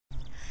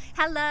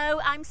Hello,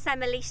 I'm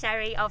Semele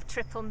Sherry of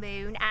Triple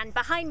Moon, and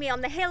behind me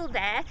on the hill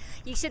there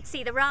you should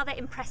see the rather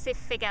impressive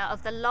figure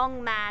of the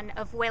Long Man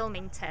of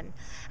Wilmington.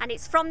 And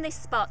it's from this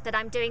spot that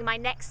I'm doing my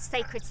next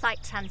sacred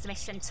site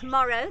transmission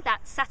tomorrow,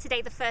 that's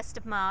Saturday the 1st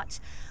of March,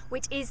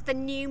 which is the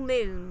new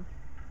moon.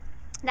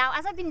 Now,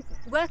 as I've been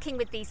working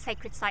with these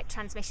sacred site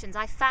transmissions,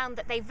 I've found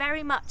that they've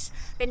very much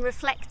been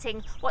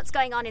reflecting what's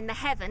going on in the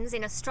heavens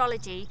in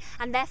astrology,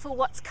 and therefore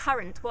what's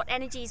current, what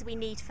energies we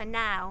need for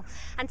now.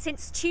 And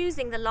since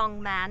choosing the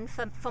Long Man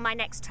for my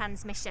next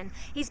transmission,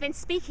 he's been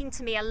speaking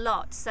to me a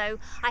lot, so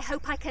I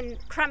hope I can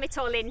cram it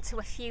all into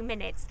a few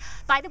minutes.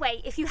 By the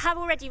way, if you have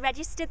already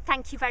registered,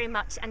 thank you very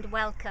much and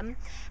welcome.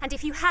 And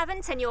if you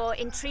haven't and you're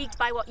intrigued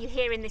by what you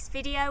hear in this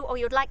video, or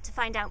you'd like to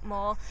find out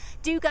more,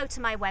 do go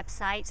to my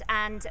website,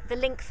 and the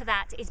link for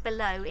that is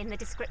below in the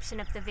description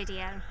of the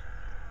video.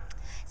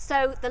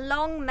 So the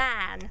Long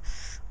Man,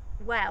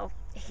 well,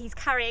 he's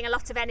carrying a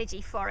lot of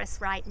energy for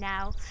us right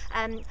now.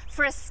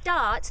 For a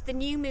start, the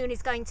new moon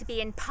is going to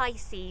be in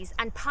Pisces,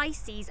 and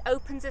Pisces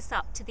opens us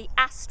up to the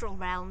astral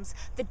realms,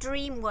 the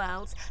dream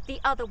worlds, the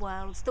other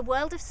worlds, the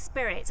world of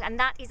spirit, and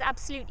that is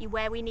absolutely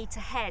where we need to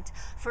head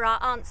for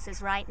our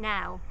answers right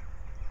now.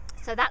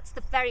 So that's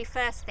the very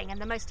first thing and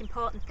the most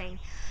important thing.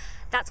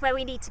 That's where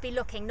we need to be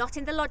looking, not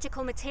in the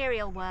logical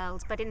material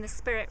world, but in the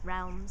spirit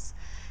realms.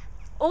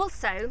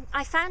 Also,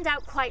 I found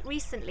out quite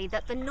recently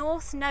that the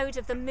north node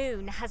of the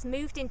moon has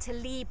moved into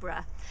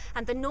Libra,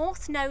 and the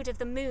north node of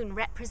the moon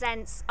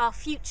represents our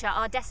future,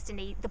 our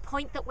destiny, the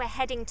point that we're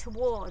heading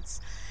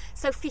towards.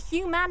 So for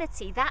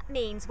humanity, that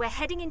means we're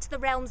heading into the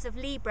realms of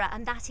Libra,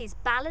 and that is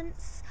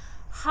balance,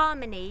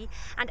 harmony,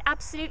 and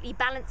absolutely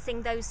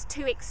balancing those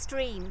two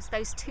extremes,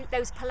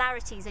 those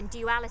polarities and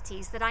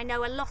dualities that I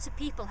know a lot of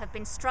people have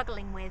been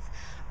struggling with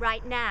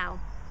right now.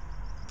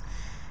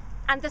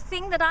 And the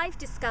thing that I've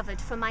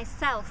discovered for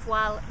myself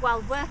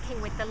while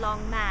working with the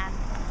Long Man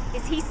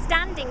is he's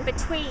standing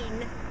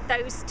between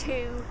those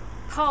two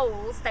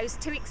poles, those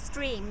two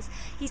extremes.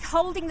 He's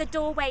holding the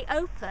doorway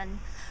open,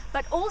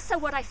 but also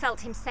what I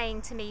felt him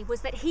saying to me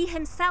was that he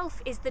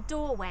himself is the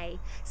doorway.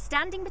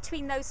 Standing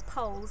between those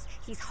poles,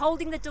 he's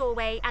holding the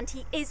doorway, and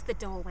he is the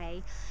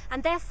doorway.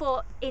 And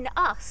therefore, in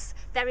us,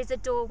 there is a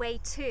doorway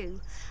too.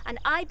 And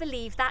I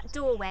believe that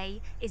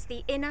doorway is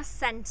the inner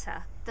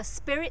center, the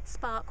spirit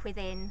spark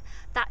within,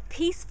 that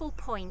peaceful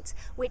point,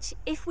 which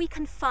if we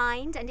can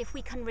find and if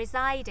we can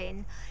reside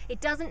in,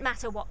 it doesn't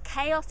matter what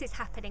chaos is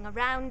happening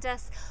around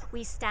us,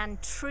 we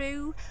stand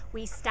true,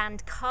 we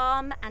stand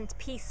calm and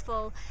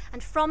peaceful,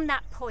 and from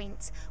that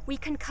point, we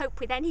can cope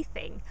with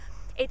anything.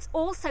 It's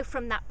also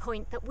from that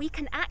point that we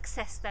can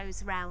access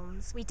those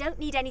realms. We don't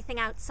need anything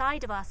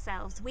outside of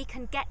ourselves. We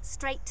can get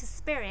straight to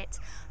spirit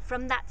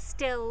from that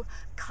still,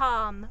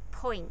 calm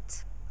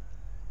point.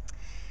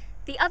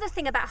 The other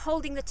thing about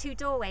holding the two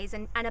doorways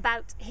and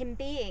about him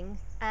being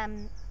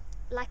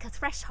like a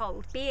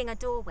threshold, being a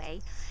doorway,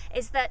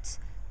 is that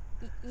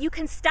you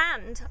can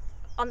stand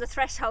on the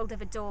threshold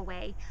of a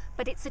doorway,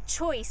 but it's a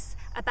choice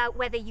about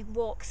whether you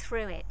walk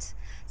through it.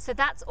 So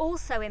that's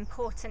also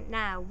important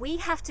now. We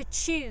have to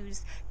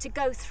choose to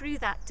go through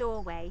that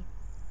doorway.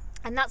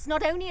 And that's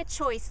not only a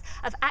choice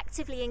of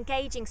actively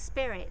engaging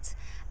spirit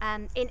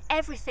in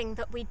everything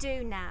that we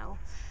do now,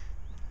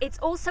 it's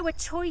also a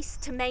choice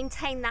to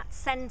maintain that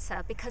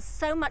center, because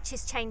so much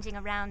is changing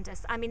around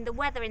us. I mean, the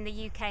weather in the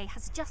UK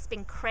has just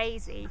been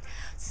crazy.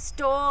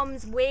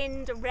 Storms,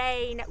 wind,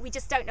 rain, we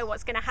just don't know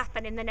what's going to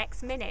happen in the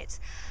next minute.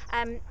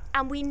 And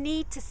we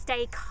need to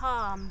stay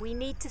calm, we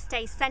need to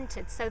stay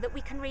centered so that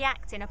we can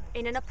react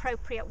in an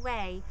appropriate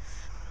way.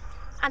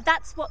 And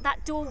that's what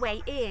that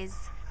doorway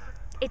is.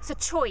 It's a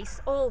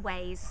choice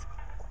always.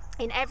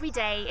 In every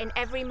day, in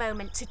every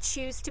moment, to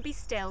choose to be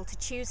still, to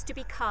choose to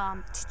be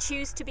calm, to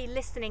choose to be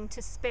listening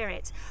to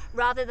spirit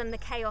rather than the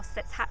chaos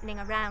that's happening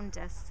around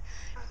us.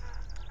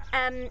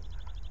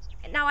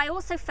 Now, I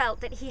also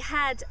felt that he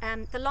had,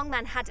 the Long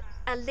Man had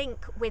a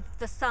link with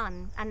the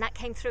sun, and that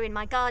came through in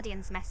my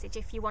Guardian's message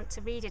if you want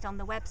to read it on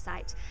the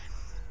website.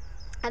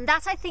 And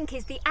that, I think,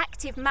 is the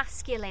active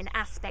masculine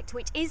aspect,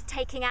 which is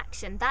taking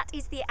action. That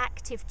is the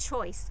active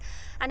choice.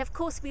 And of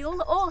course, we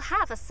all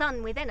have a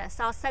sun within us,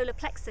 our solar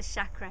plexus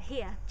chakra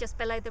here, just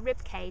below the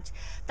rib cage.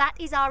 That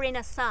is our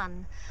inner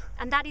sun.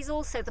 And that is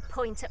also the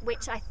point at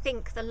which I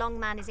think the Long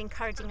Man is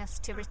encouraging us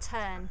to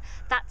return.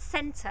 That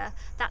center,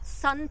 that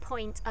sun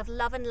point of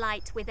love and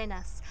light within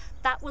us,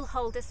 that will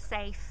hold us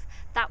safe.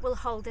 That will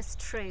hold us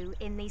true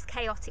in these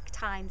chaotic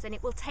times. And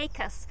it will take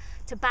us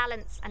to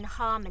balance and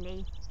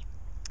harmony.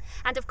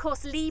 And of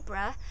course,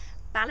 Libra,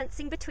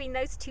 balancing between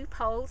those two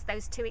poles,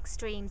 those two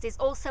extremes, is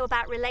also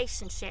about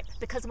relationship,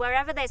 because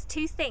wherever there's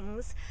two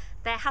things,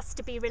 there has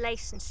to be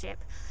relationship.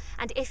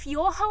 And if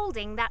you're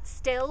holding that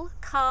still,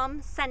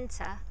 calm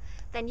center,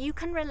 then you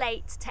can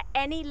relate to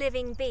any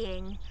living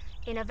being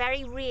in a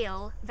very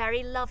real,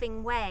 very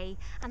loving way.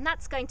 And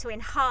that's going to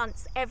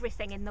enhance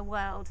everything in the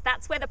world.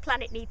 That's where the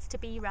planet needs to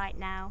be right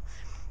now,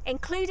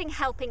 including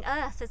helping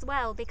Earth as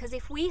well, because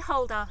if we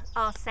hold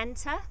our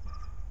center,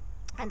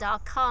 and our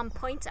calm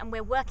point, and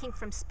we're working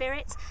from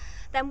spirit,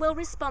 then we'll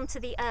respond to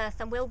the earth,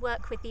 and we'll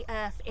work with the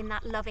earth in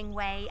that loving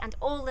way, and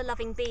all the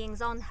loving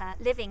beings on her,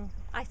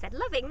 I said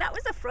loving, that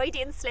was a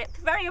Freudian slip,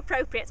 very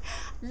appropriate,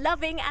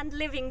 loving and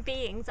living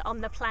beings on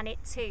the planet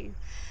too.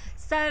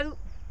 So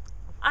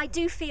I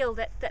do feel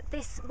that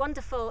this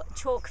wonderful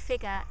chalk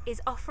figure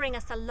is offering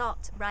us a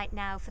lot right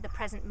now for the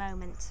present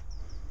moment.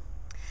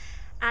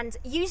 And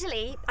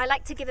usually I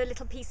like to give a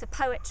little piece of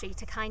poetry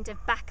to kind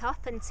of back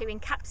up and to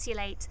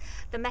encapsulate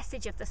the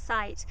message of the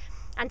site.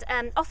 And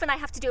often I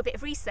have to do a bit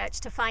of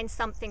research to find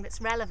something that's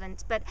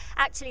relevant, but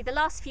actually the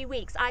last few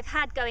weeks I've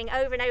had going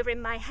over and over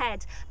in my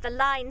head the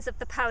lines of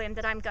the poem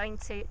that I'm going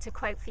to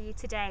quote for you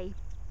today.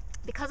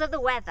 Because of the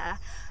weather,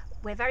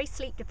 we're very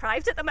sleep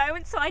deprived at the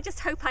moment, so I just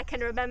hope I can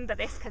remember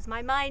this because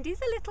my mind is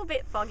a little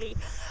bit foggy.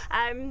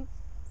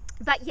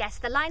 But yes,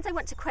 the lines I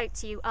want to quote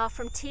to you are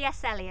from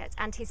TS Eliot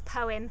and his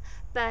poem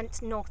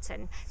Burnt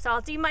Norton, so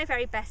I'll do my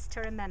very best to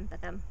remember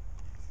them.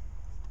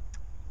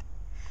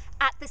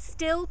 At the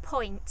still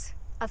point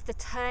of the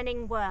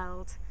turning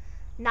world,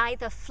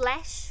 neither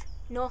flesh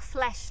nor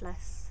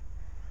fleshless,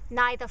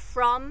 neither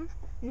from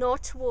nor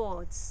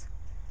towards,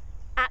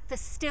 at the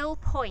still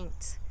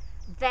point,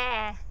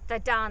 there the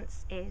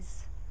dance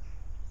is.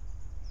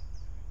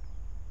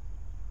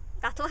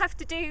 That'll have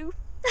to do.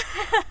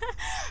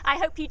 I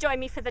hope you join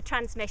me for the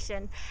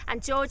transmission,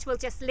 and George will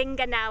just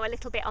linger now a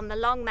little bit on the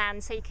Long Man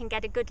so you can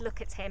get a good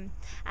look at him,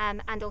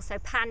 and also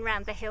pan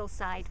round the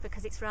hillside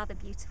because it's rather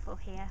beautiful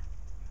here.